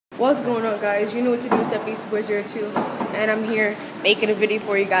What's going on, guys? You know what to do. Step Boys 02, and I'm here making a video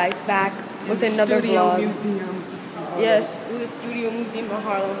for you guys, back with another vlog. Museum. Yes, this is the Studio Museum in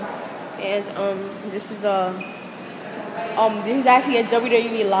Harlem, and this is actually a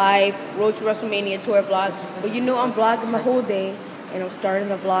WWE Live Road to WrestleMania tour vlog. But you know, I'm vlogging the whole day, and I'm starting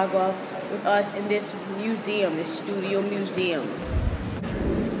the vlog off with us in this museum, this Studio Museum.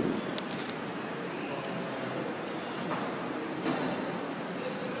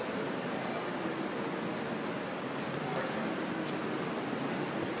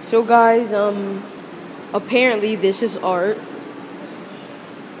 So guys, apparently this is art,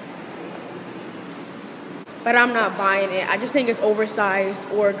 but I'm not buying it. I just think it's oversized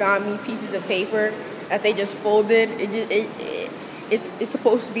origami pieces of paper that they just folded. It's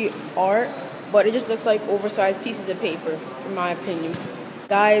supposed to be art, but it just looks like oversized pieces of paper, in my opinion.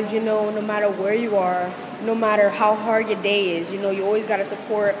 Guys, you know, no matter where you are, no matter how hard your day is, you know, you always gotta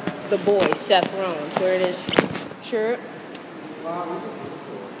support the boy, Seth Rollins. Where it is shirt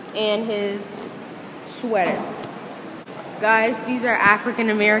and his sweater. Guys, these are African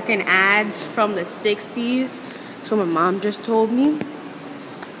American ads from the 60s. So my mom just told me.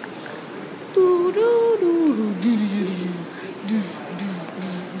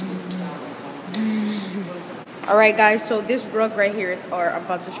 Alright guys, so this rug right here is art. I'm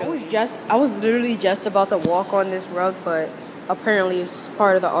about to show you. I was literally just about to walk on this rug, but apparently it's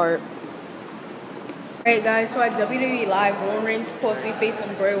part of the art. Alright guys, so at WWE Live, Roman Reigns is supposed to be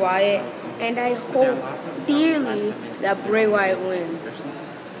facing Bray Wyatt, and I hope dearly that Bray Wyatt wins.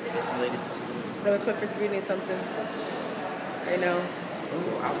 Brother Clifford's reading something right now.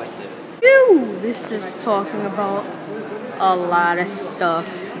 Oh, I like this. Phew, this is talking about a lot of stuff.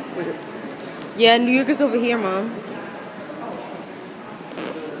 Yeah, New York is over here, Mom.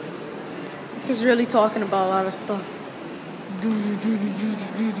 This is really talking about a lot of stuff.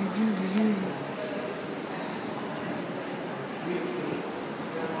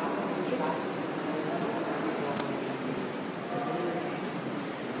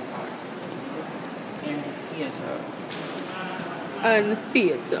 And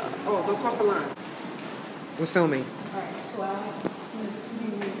theater. Oh, go across the line. We're filming. Alright, so I'm in the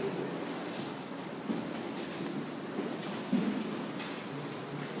Studio Museum.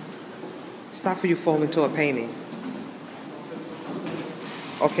 Stop for you fall into a painting.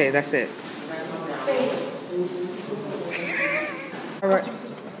 Okay, that's it.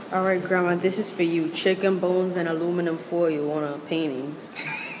 Alright, Grandma, this is for you. Chicken bones and aluminum foil on a painting.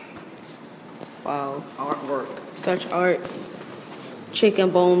 Wow. Artwork. Such art.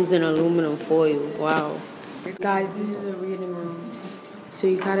 Chicken bones and aluminum foil. Wow. Guys, this is a reading room, so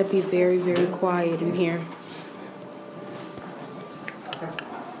you gotta be very, very quiet in here.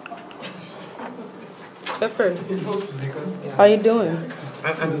 Clifford, how you doing?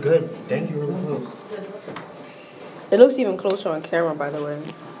 I'm good. Thank you. Really close. It looks even closer on camera, by the way.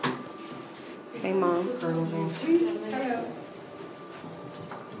 Hey, Mom. I'm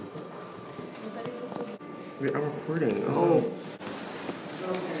recording. Oh.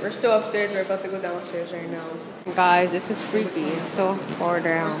 We're still upstairs. We're about to go downstairs right now. Guys, this is freaky. It's so far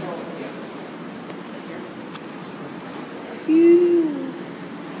down. Phew.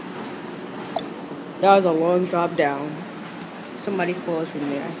 That was a long drop down. Somebody falls from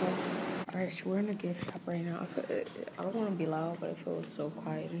there. Alright, so we're in a gift shop right now. I don't want to be loud, but it feels so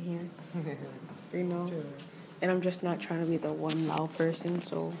quiet in here. You know? And I'm just not trying to be the one loud person,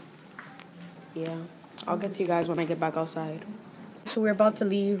 so yeah. I'll get to you guys when I get back outside. So we're about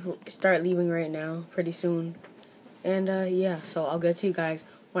to start leaving right now, pretty soon. And yeah, so I'll get to you guys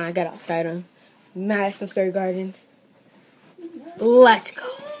when I get outside on Madison Square Garden. Let's go.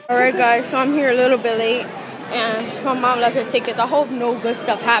 Alright guys, so I'm here a little bit late, and my mom left her tickets. I hope no good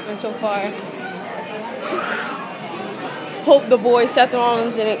stuff happened so far. Hope the boy Seth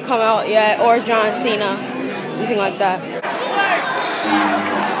Rollins didn't come out yet, or John Cena, anything like that.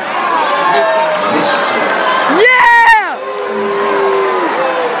 Yeah!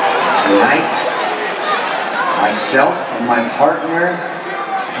 Tonight, myself and my partner.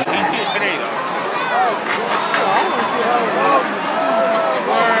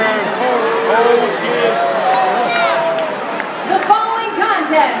 The following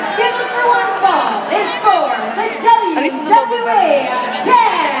contest, scheduled for one fall, is for the WWE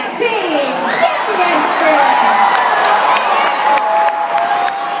Tag Team Championship.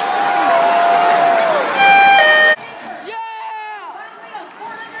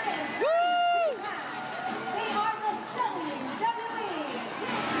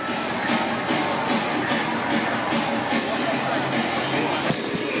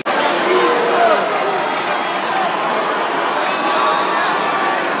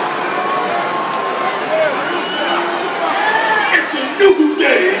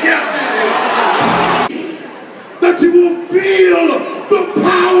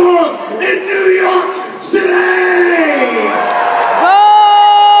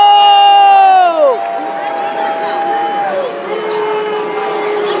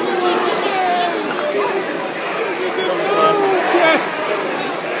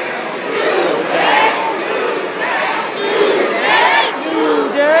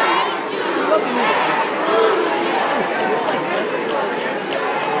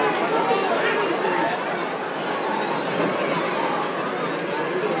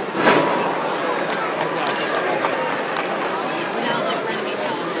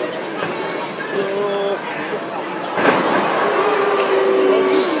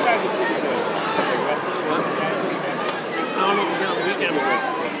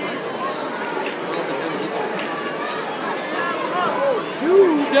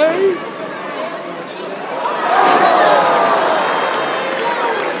 Yay!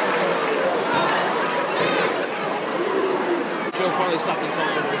 Joe finally stopped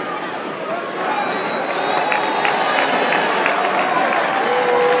insulting me.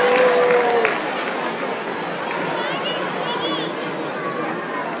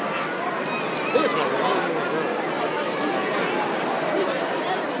 I think it's my wrong.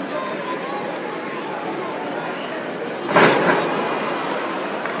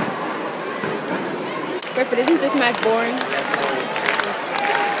 Griffith, isn't this match boring?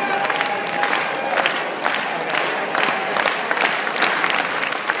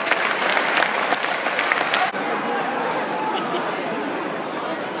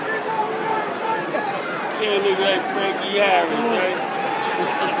 You look like Frankie Harris, right?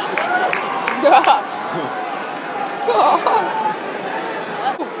 God. God.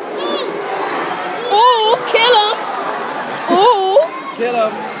 Ooh, kill him. Ooh. Kill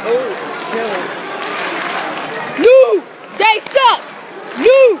him. Oh, kill him. New Day sucks.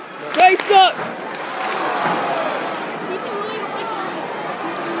 New Day sucks.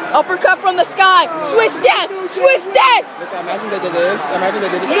 Uppercut from the sky. Swiss death. Swiss death. Look, imagine they did this. Imagine they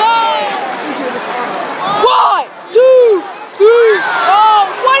did this. No. 1, 2, 3. Oh,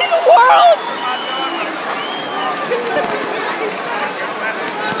 what in the world?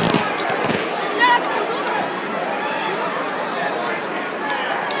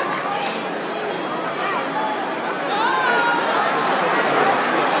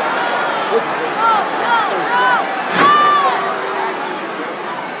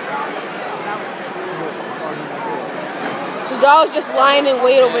 Cesaro just lying in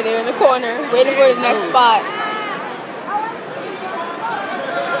wait over there in the corner, waiting for his next spot.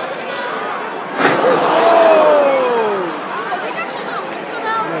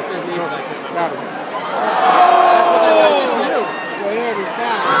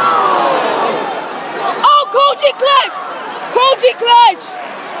 Oh, Koji clutch! Koji clutch!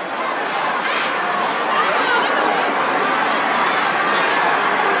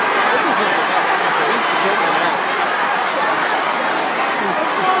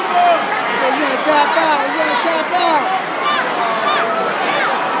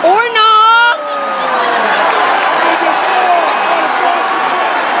 Or not.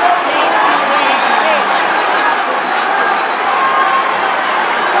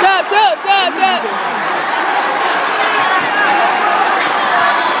 Tap, tap, tap, tap.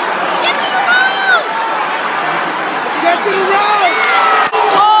 Get to the road! Get to the road!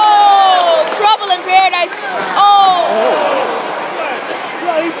 Oh, trouble in paradise. Oh.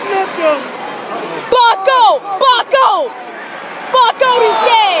 Yeah, he flipped him. Bucko! Bucko! Bucko is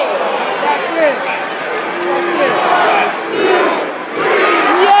dead! That's it. That's it.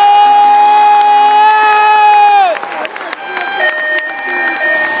 Yeah!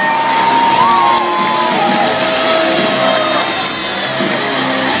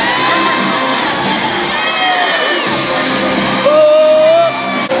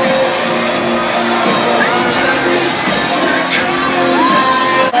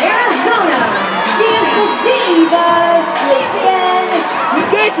 Arizona, she is the Divas Champion,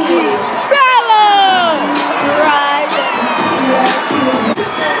 Nikki Bella! Right.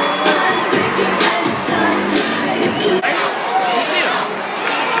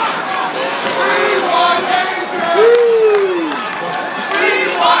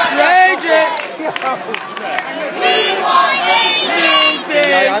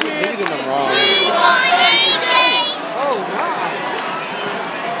 Yeah, I'm beating them wrong.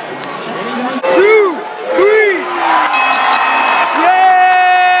 Two, three. Yeah!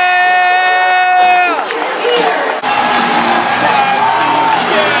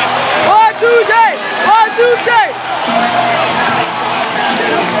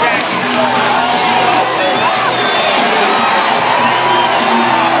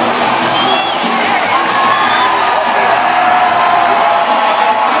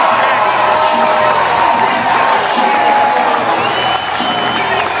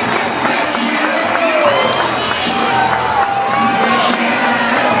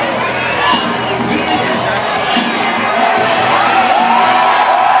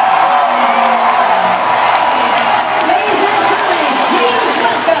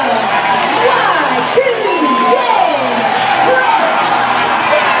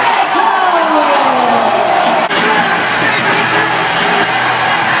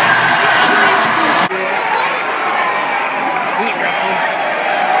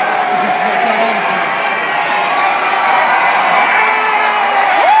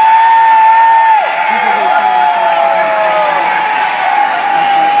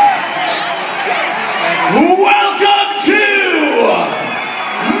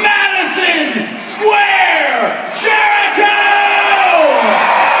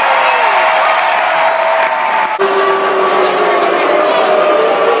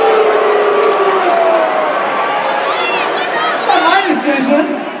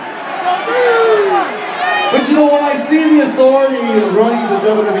 But you know, when I see the authority running the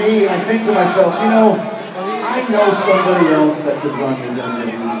WWE, I think to myself, you know, I know somebody else that could run the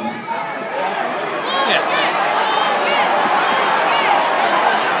WWE.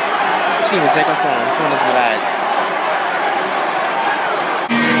 She didn't even take her phone. Her phone is bad.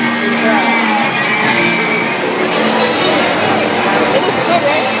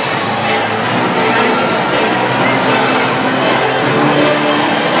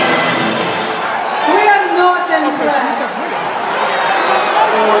 We are not impressed.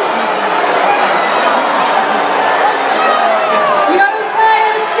 Your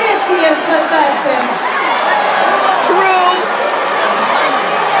entire city is pathetic. True.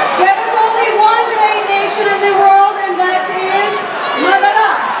 There is only one great nation in the world, and that is Maharashtra.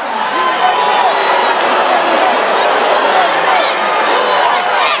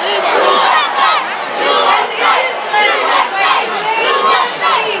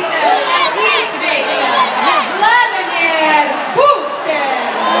 Vladimir Putin.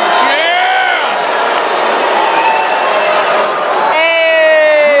 Hey.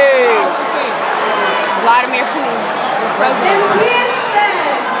 Vladimir Putin. And here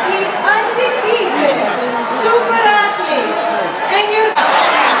stands the undefeated super athlete. And you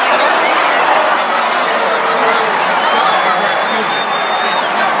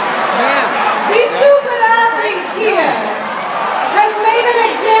the super athlete here has made an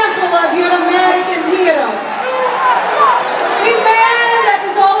example of your American hero. The man that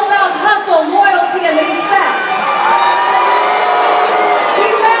is all about hustle, loyalty, and respect. The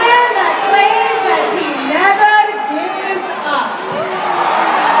man that claims that he never gives up.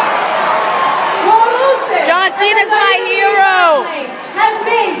 John Cena's my hero. Has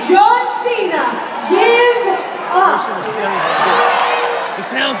made John Cena give up. It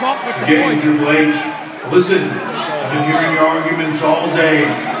sounds off with the Again, voice. Triple H, listen, I've been hearing your arguments all day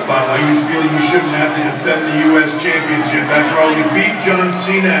about how you feel you shouldn't have to defend the U.S. Championship after all you beat John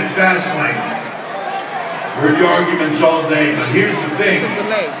Cena at Fastlane. Heard your arguments all day, but here's the thing.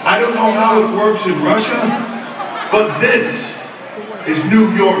 I don't know how it works in Russia, but this is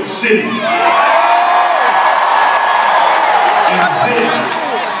New York City. And this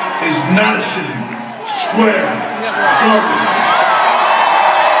is Madison Square Garden.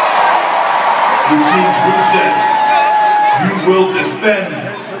 Which means, Rusev, you will defend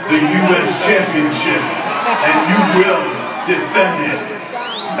the U.S. Championship, and you will defend it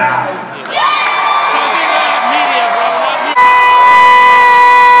now.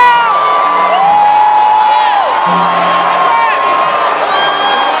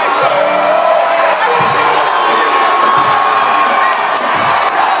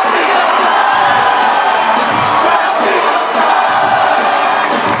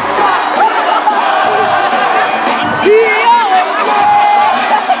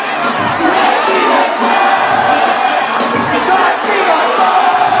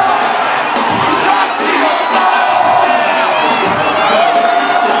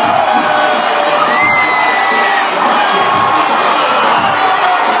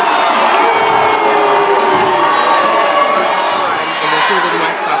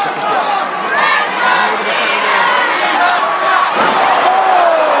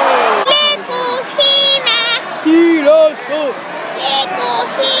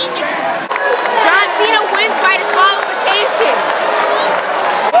 John Cena wins by disqualification.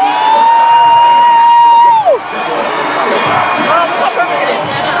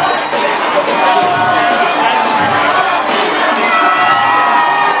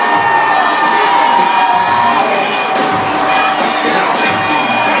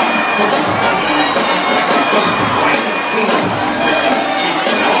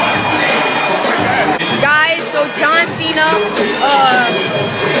 Guys, so John Cena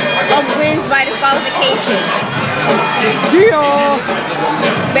wins by disqualification. Yeah.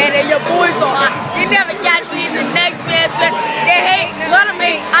 Man, and your boys so hot. They never catch me in the next man. They hate, let them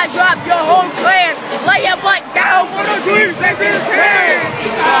hate. I drop your whole clan. Lay your butt down for the 3 seconds here.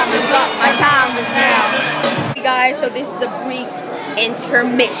 Time is up. My time is now. Hey guys, so this is a brief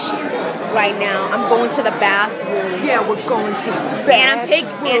intermission. Right now, I'm going to the bathroom. Yeah, we're going to the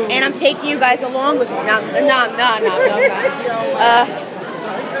bathroom. And I'm taking you guys along with me. No,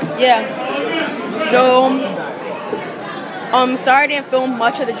 yeah. So, sorry I didn't film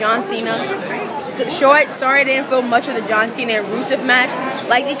much of the John Cena. Sorry I didn't film much of the John Cena and Rusev match.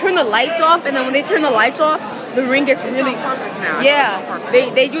 Like, they turn the lights off, and then when they turn the lights off, the ring gets really... Yeah,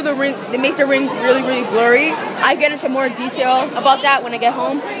 they do the ring, it makes the ring really, really blurry. I get into more detail about that when I get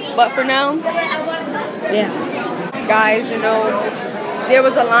home, but for now, yeah. Guys, you know, there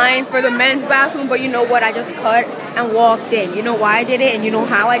was a line for the men's bathroom, but you know what, I just cut. and walked in. You know why I did it, and you know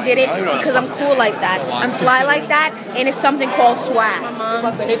how I did it? Because I'm cool like that. I'm fly like that, and it's something called swag. My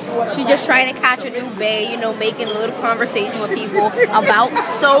mom, she's just trying to catch a new bae, you know, making a little conversation with people about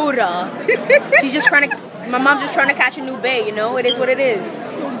soda. She's just trying to, my mom's just trying to catch a new bae, you know? It is what it is.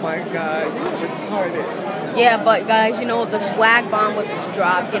 Oh my God, you're retarded. Yeah, but guys, you know, the swag bomb was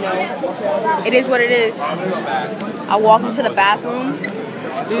dropped, you know. It is what it is. I walked into the bathroom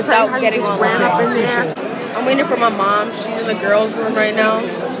without getting on. Ran up in there. I'm waiting for my mom. She's in the girls' room right now.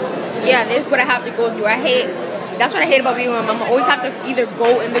 Yeah, this is what I have to go through. That's what I hate about being with my mom. I always have to either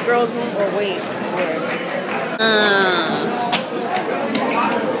go in the girls' room or wait.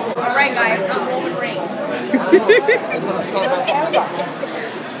 Alright guys, I'm Roman Reigns.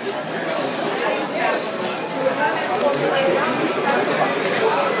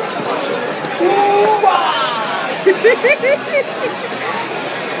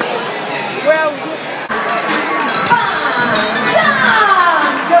 Well,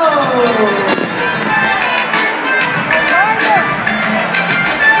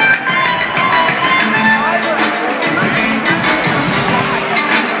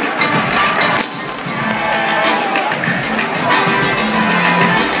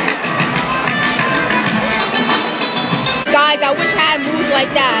 guys, I wish I had moves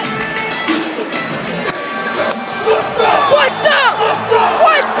like that. What's up?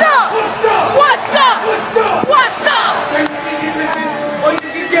 What's up? What's up? What's up? What you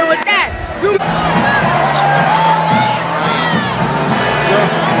can do with that?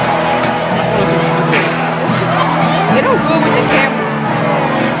 They don't go with the camera.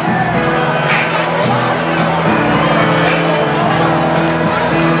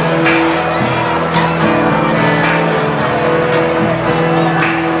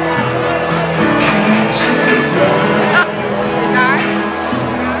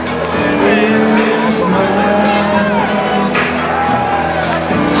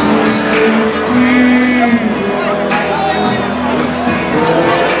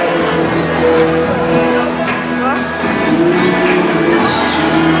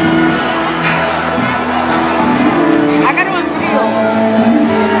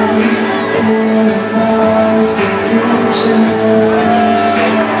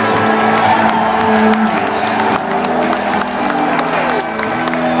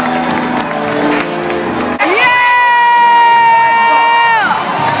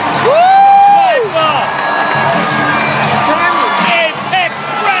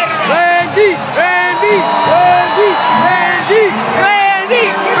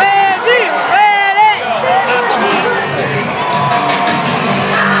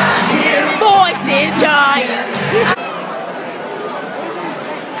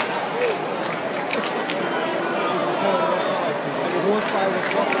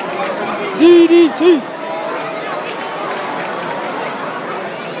 DDT.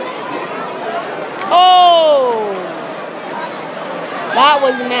 Oh, that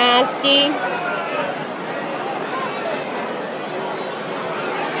was nasty.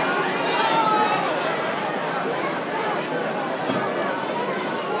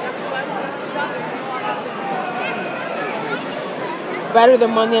 Better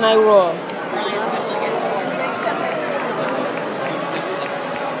than Monday Night Raw.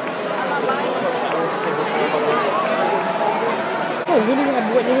 Oh, you didn't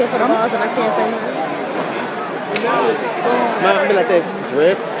have Whitney here for the bars and I can't say nothing. Might be like that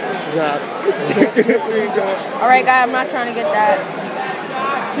drip drop. Alright guys, I'm not trying to get that.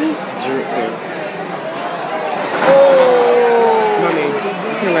 Drip. Oh. I mean,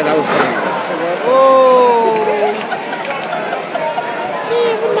 it's kind of like that was funny. Oh.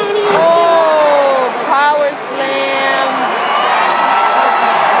 Oh, power slam.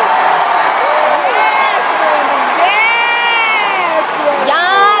 Yes,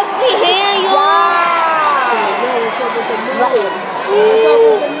 yes, we hear you.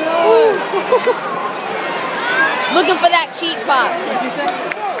 Looking for that cheek pop. What you say?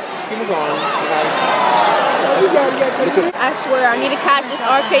 Keep it on. I swear, I need to catch this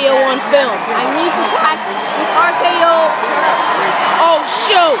RKO on film. I need to catch this RKO. Oh,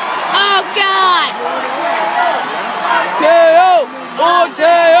 shoot. Oh, God. KO!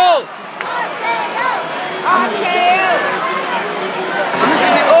 RKO! RKO.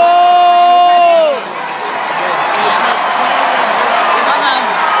 Oh!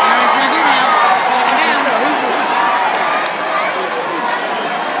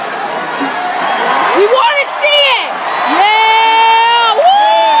 We want to see it. Yeah.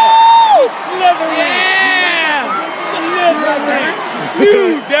 Woo! Slippery! Yeah! Slippery!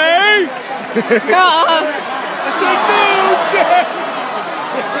 New day!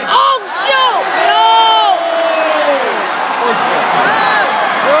 Oh, shoot! No!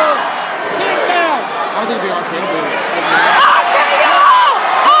 don't think it'd be arcade.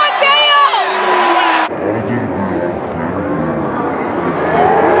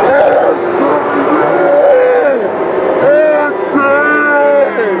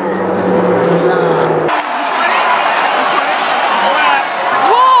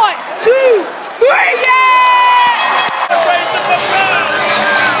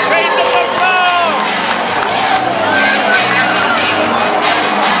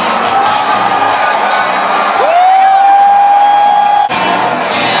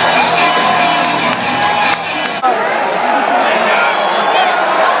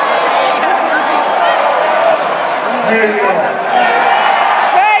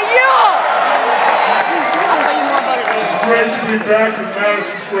 Back in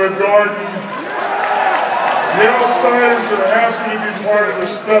Madison Square Garden. The Outsiders are happy to be part of a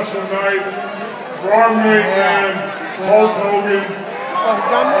special night for our main man, Hulk Hogan.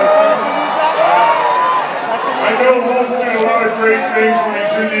 I know Hulk did a lot of great things when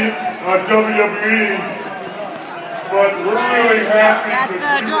he's in the WWE, but we're really happy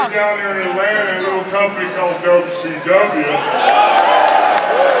because we were down there in Atlanta, a little company called WCW.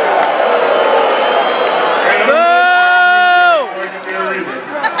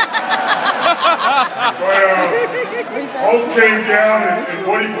 Hulk came down and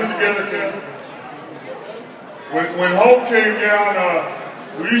what he put together, when Hulk came down,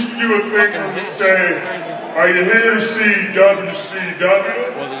 we used to do a thing where we'd say, are you here to see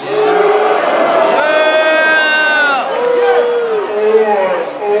WCW?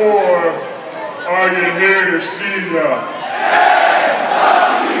 Or are you here to see the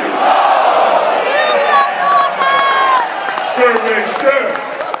survey says?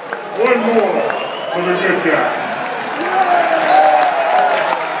 One more for the good guys.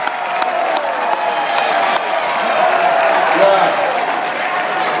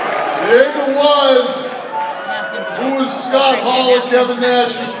 The angle was, who was Scott Hall and Kevin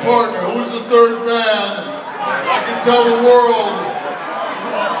Nash's partner? Who was the third man? I can tell the world,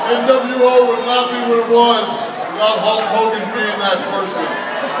 NWO would not be what it was without Hulk Hogan being that person.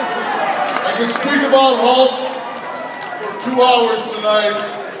 I can speak about Hulk for 2 hours tonight,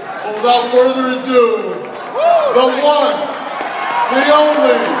 but without further ado, the one, the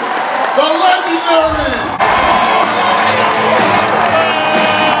only, the legendary,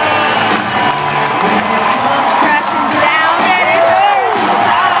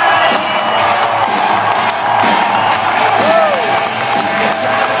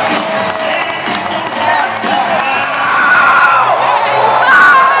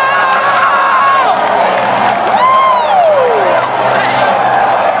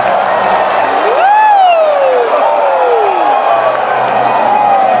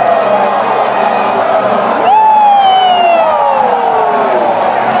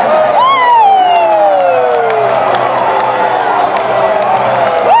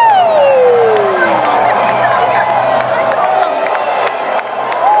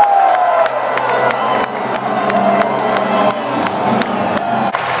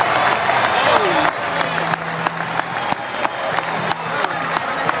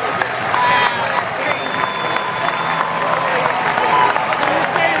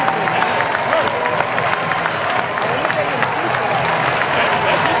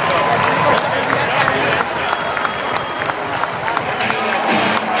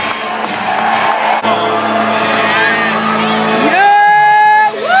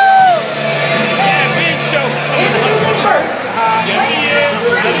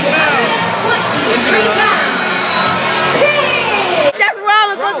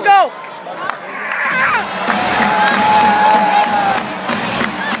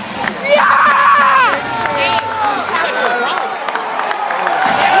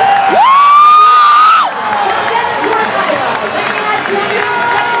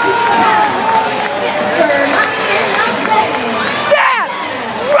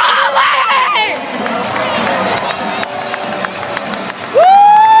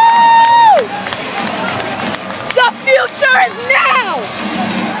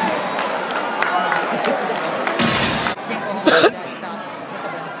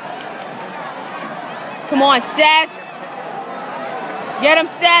 Come on, Seth. Get him,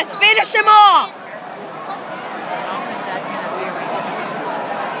 Seth. Finish him off.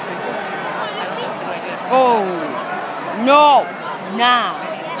 Oh, no. Nah.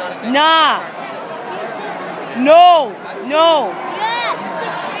 Nah. No. No. Yes.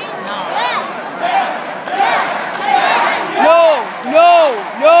 Yes. No. No.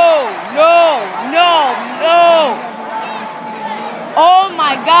 No. No. No. No. Oh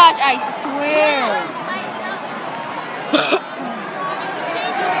my gosh, I swear.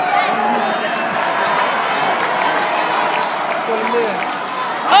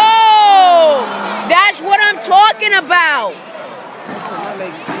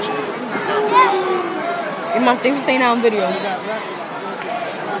 Mom, thanks for saying that on video.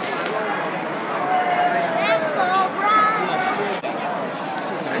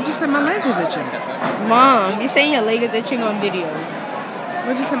 I just said my leg was itching. Mom, you're saying your leg is itching on video.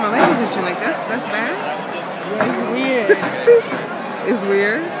 I just said my leg was itching. Like, that's bad? Yeah, it's weird. It's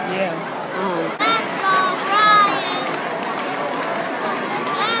weird? Yeah. Oh.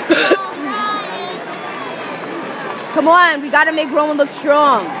 Come on, we gotta make Roman look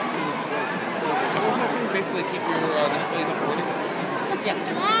strong. Basically keep your displays up recording.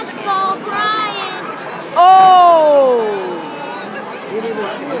 Let's go, Brian. Oh!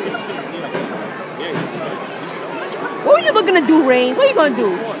 What were you looking to do, Rain? What are you gonna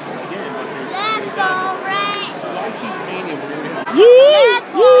do? Let's go, Brian. Yee!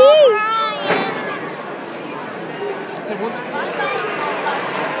 Let's go, Brian.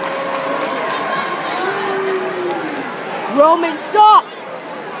 Roman sucks!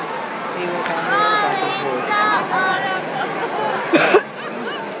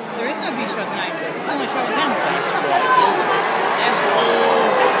 There is no beach show tonight. It's the only show in town.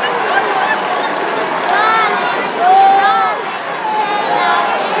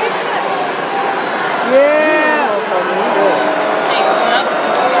 Yeah!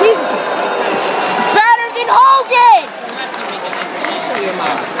 He's better than Hogan!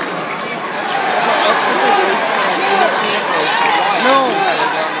 No.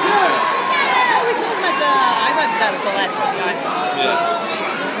 We saw him at the. I thought that was the last show I saw.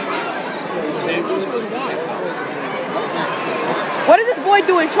 What is this boy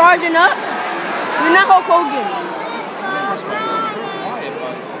doing? Charging up? We're not Hulk Hogan.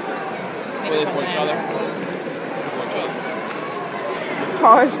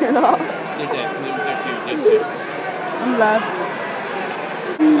 Charging up. I'm laughing.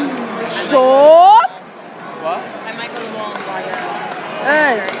 Soft. What? I might go to the mall and buy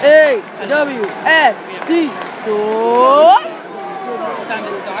S-A-W-F-T. Soft. time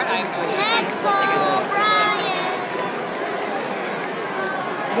to start. I have no idea. Let's go, Brian.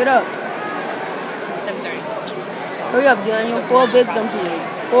 Get up. 7:30. Hurry up, Daniel. 4 victims today.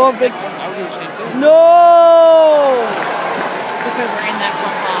 4 victims. I would do the same thing. No! This way we're in that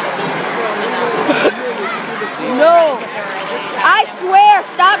front lot. No! I swear,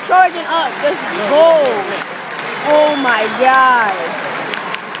 stop charging up. Just go. Oh my God.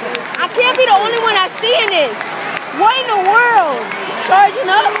 I can't be the only one that's seeing this. What in the world? Charging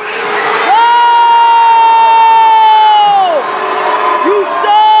up? Whoa! You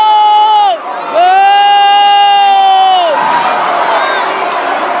suck! Whoa!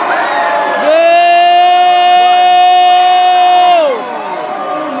 Whoa!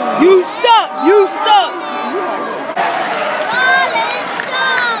 You suck! You suck!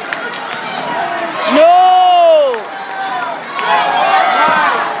 No!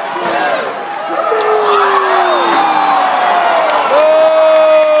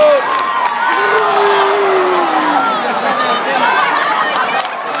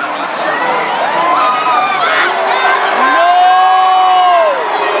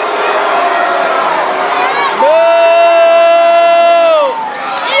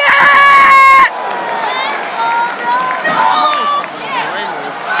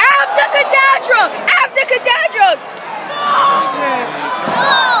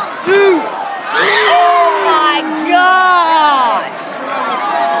 Dude! Oh my gosh!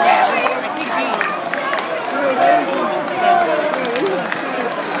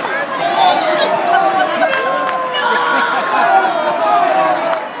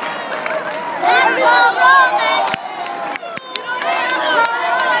 Let's go, Roman.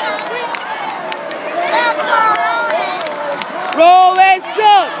 Let's go, Roman. Roman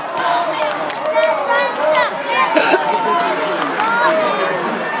sucks!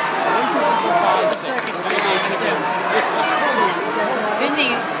 Disney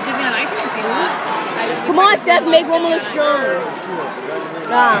on Ice Cream seen that. Come on, Seth, make Roman look strong.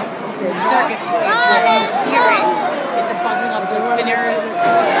 Nah. Circus, you see. Here, right? Get the buzzing of the spinners.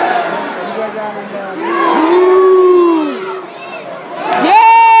 Woo!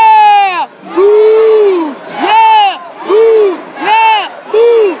 Yeah! Woo! Yeah! Woo! Yeah!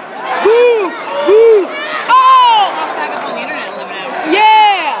 Woo! Woo! Woo! Oh! Pop back up on the internet and live it out.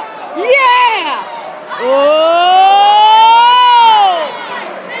 Yeah! Yeah! Oh!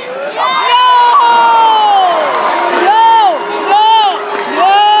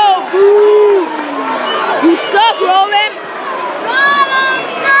 You suck, Roman! Roman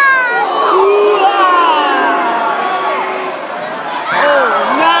sucks! Ooh, ah.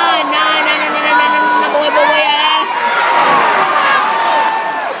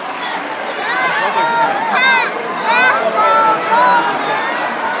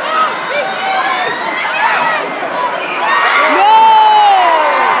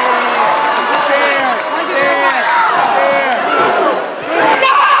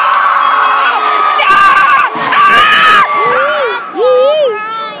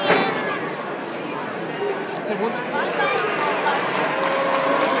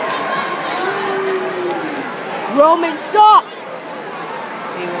 Roman sucks.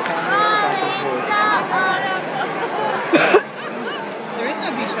 There is no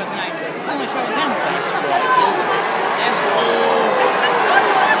B show tonight. It's only show with him.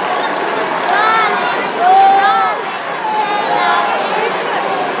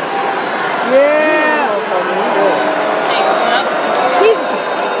 Yeah. He's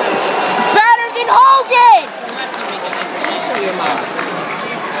better than Hogan.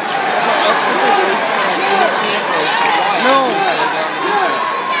 No.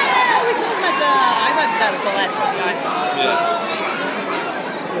 We saw him at the. I thought that was the last show I saw.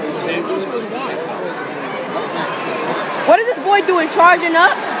 What is this boy doing? Charging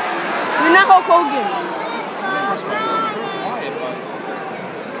up? We're not Hulk Hogan.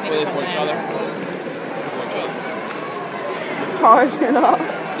 Charging up.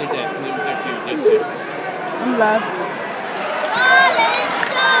 I'm laughing.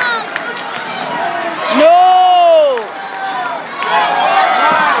 No!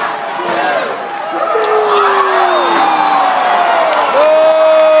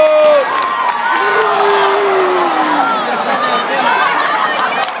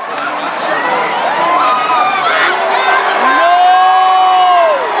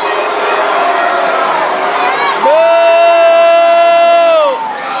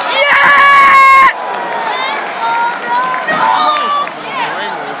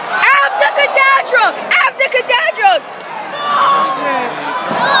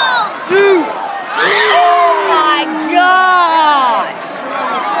 Dude! Oh my gosh!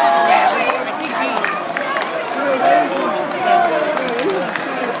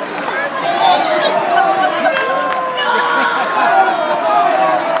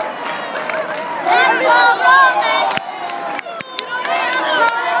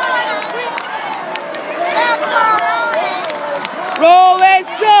 Roman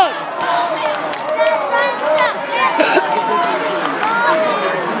sucks!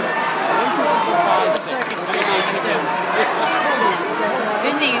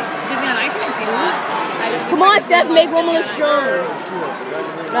 Disney on Ice, I didn't see that. Come on, Seth, make Roman look strong.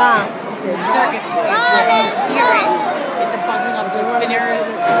 Nah. Circus, you see, hearing, get the buzzing of the spinners.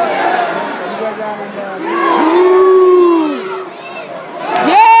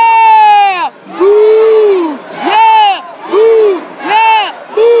 Yeah! Boo! Yeah! Boo! Yeah!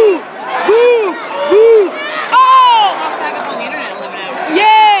 Boo! Boo! Boo! Oh! Pop back up on the internet 11 hours.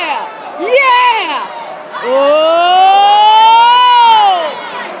 Yeah! Yeah! Oh!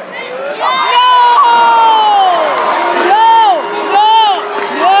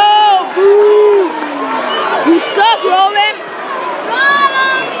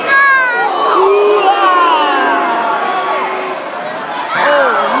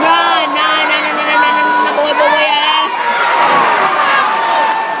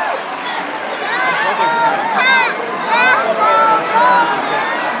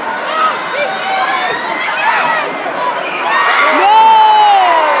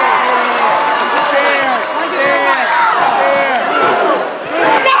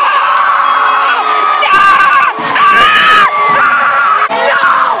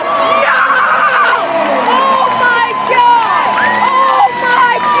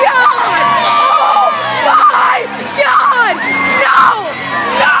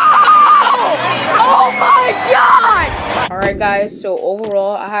 Alright guys, so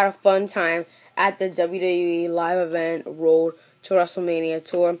overall I had a fun time at the WWE live event Road to WrestleMania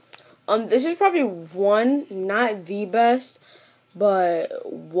tour. This is probably one, not the best, but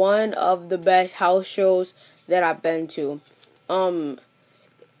one of the best house shows that I've been to. I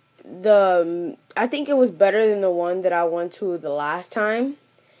think it was better than the one that I went to the last time.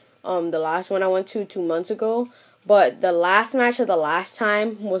 The last one I went to 2 months ago. But the last match of the last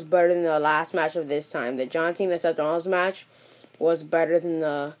time was better than the last match of this time. The John Cena Seth Rollins match was better than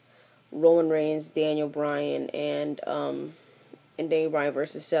the Roman Reigns, Daniel Bryan, and Daniel Bryan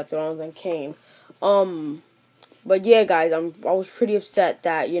versus Seth Rollins and Kane. But yeah, guys, I was pretty upset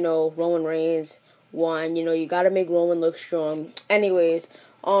that, you know, Roman Reigns won. You know, you gotta make Roman look strong. Anyways,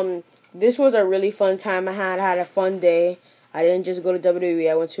 this was a really fun time I had a fun day. I didn't just go to WWE.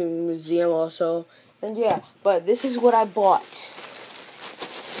 I went to a museum also. And yeah, but this is what I bought.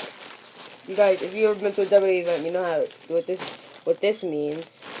 You guys, if you ever been to a WWE event, you know what this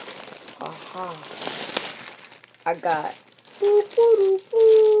means. Aha. I got John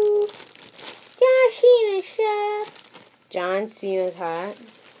Cena's shirt, John Cena's hat,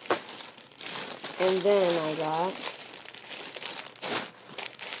 and then I got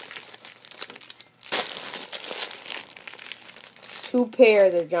two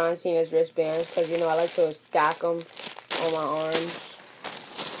pairs of John Cena's wristbands, because, you know, I like to stack them on my arms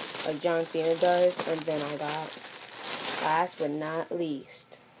like John Cena does. And then I got last but not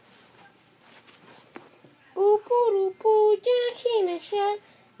least. Boo boo boo, John Cena's shirt.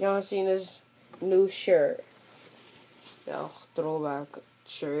 John Cena's new shirt. Yeah, throwback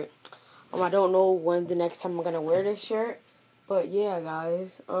shirt. I don't know when the next time I'm gonna wear this shirt, but yeah,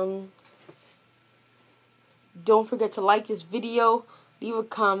 guys. Don't forget to like this video, leave a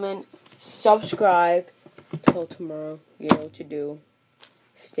comment, subscribe. Till tomorrow, you know what to do.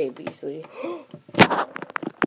 Stay Beasley.